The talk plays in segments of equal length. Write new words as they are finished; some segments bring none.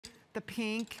the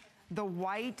pink, the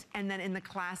white, and then in the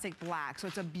classic black. So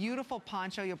it's a beautiful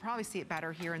poncho. You'll probably see it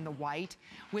better here in the white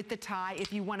with the tie.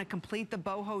 If you want to complete the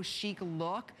boho chic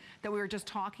look that we were just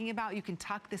talking about, you can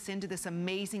tuck this into this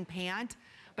amazing pant.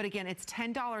 But again, it's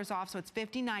 $10 off, so it's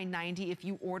 $59.90 if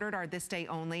you ordered our this day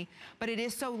only. But it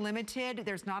is so limited.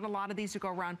 There's not a lot of these to go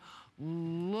around.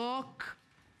 Look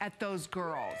at those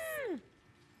girls.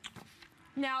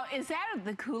 Now, is that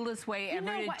the coolest way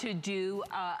ever to do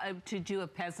a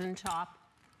peasant top?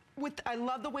 I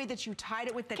love the way that you tied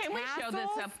it with the tassels. Can we show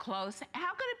this up close?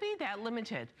 How could it be that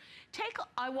limited?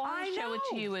 I want to show it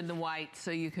to you in the white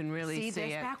so you can really see it. See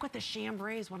this back with the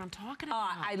chambray is what I'm talking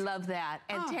about. I love that.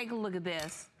 And take a look at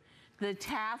this. The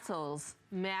tassels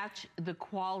match the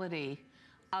quality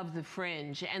of the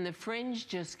fringe, and the fringe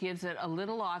just gives it a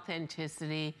little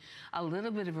authenticity, a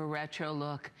little bit of a retro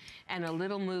look, and a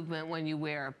little movement when you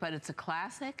wear it. But it's a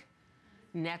classic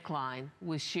neckline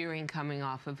with shearing coming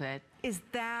off of it. Is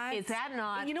that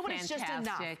not You know what, fantastic? It's just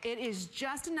enough. It is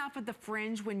just enough of the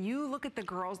fringe. When you look at the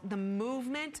girls, the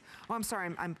movement, oh, I'm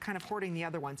sorry, I'm kind of hoarding the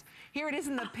other ones. Here it is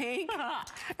in the pink,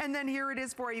 and then here it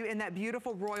is for you in that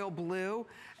beautiful royal blue.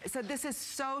 So this is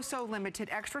so, so limited.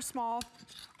 Extra small.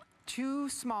 Too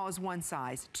small is one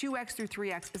size. 2X through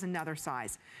 3X is another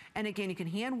size. And again, you can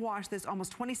hand wash this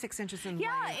almost 26 inches in length.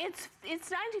 Yeah, it's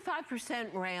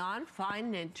 95% rayon,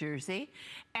 fine knit jersey,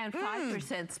 and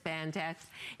 5% spandex.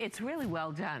 It's really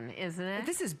well done, isn't it?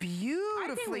 This is beautifully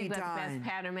done. I think we've got the best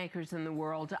pattern makers in the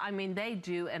world. I mean, they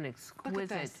do an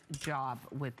exquisite job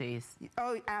with these.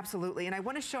 Oh, absolutely. And I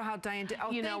want to show how Diane did.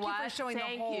 Oh, you know what? Thank you for showing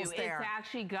the holes there. It's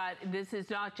actually got, this is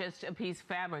not just a piece of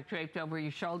fabric draped over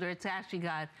your shoulder. It's actually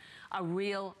got a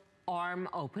real arm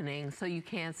opening, so you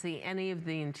can't see any of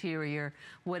the interior,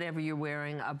 whatever you're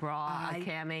wearing, a bra, a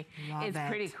cami. It's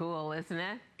pretty cool, isn't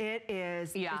it? It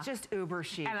is. Yeah. It's just uber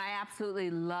chic. And I absolutely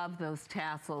love those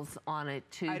tassels on it,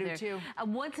 too. I do, too.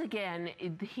 Once again,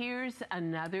 here's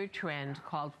another trend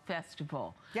called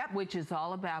Festival, which is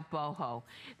all about boho,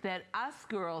 that us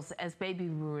girls, as baby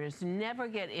boomers, never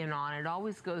get in on. It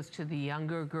always goes to the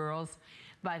younger girls.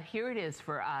 But here it is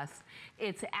for us.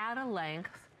 It's at a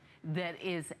length that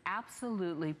is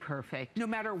absolutely perfect. No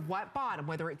matter what bottom,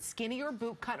 whether it's skinny or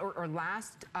boot cut or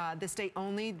last this day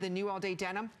only, the new all day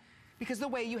denim, because the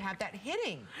way you have that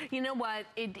hitting. You know what,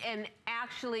 and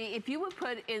actually, if you would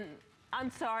put in,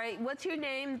 I'm sorry, what's your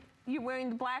name? You're wearing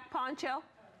the black poncho?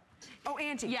 Oh,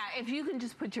 Auntie. Yeah, if you can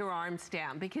just put your arms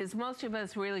down, because most of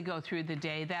us really go through the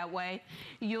day that way,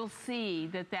 you'll see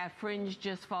that that fringe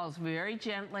just falls very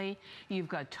gently. You've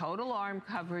got total arm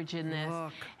coverage in this.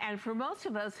 Look. And for most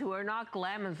of us who are not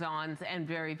glamazons and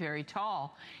very, very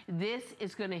tall, this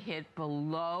is going to hit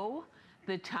below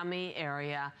the tummy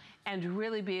area and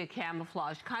really be a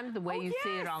camouflage, kind of the way you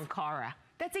see it on Cara.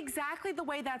 That's exactly the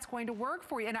way that's going to work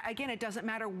for you. And again, it doesn't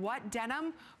matter what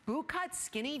denim, boot cut,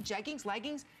 skinny, jeggings,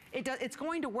 leggings, it's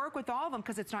going to work with all of them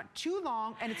because it's not too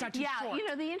long and it's not too short. Yeah, you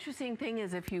know, the interesting thing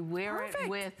is if you wear it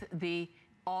with the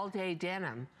all-day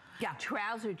denim,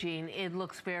 trouser jean, it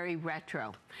looks very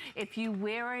retro. If you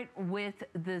wear it with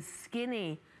the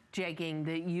skinny jegging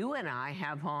that you and I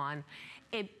have on,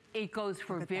 it goes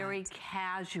for very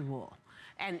casual.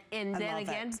 And then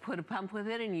again, put a pump with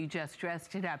it and you just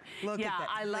dressed it up. Look at that,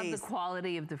 I love the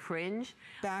quality of the fringe.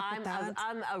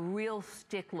 I'm a real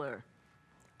stickler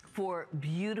for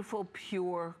beautiful,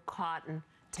 pure cotton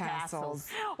tassels.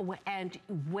 And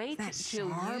wait till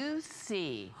you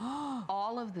see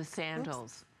all of the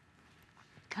sandals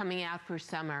coming out for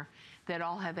summer that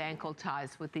all have ankle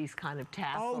ties with these kind of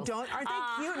tassels. Oh, aren't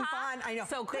they cute and fun? I know.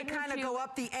 So they kind of go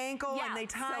up the ankle and they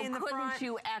tie in the front. Couldn't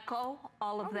you echo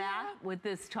all of that with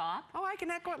this top? Oh, I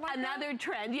can echo it like that. Another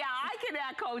trend. Yeah, I can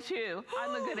echo too.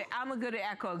 I'm a good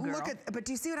echo girl. Look at, but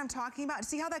do you see what I'm talking about?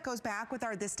 See how that goes back with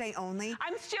our this day only?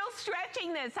 I'm still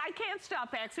stretching this. I can't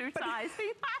stop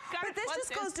exercising. But this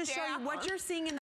just goes to show you what you're seeing in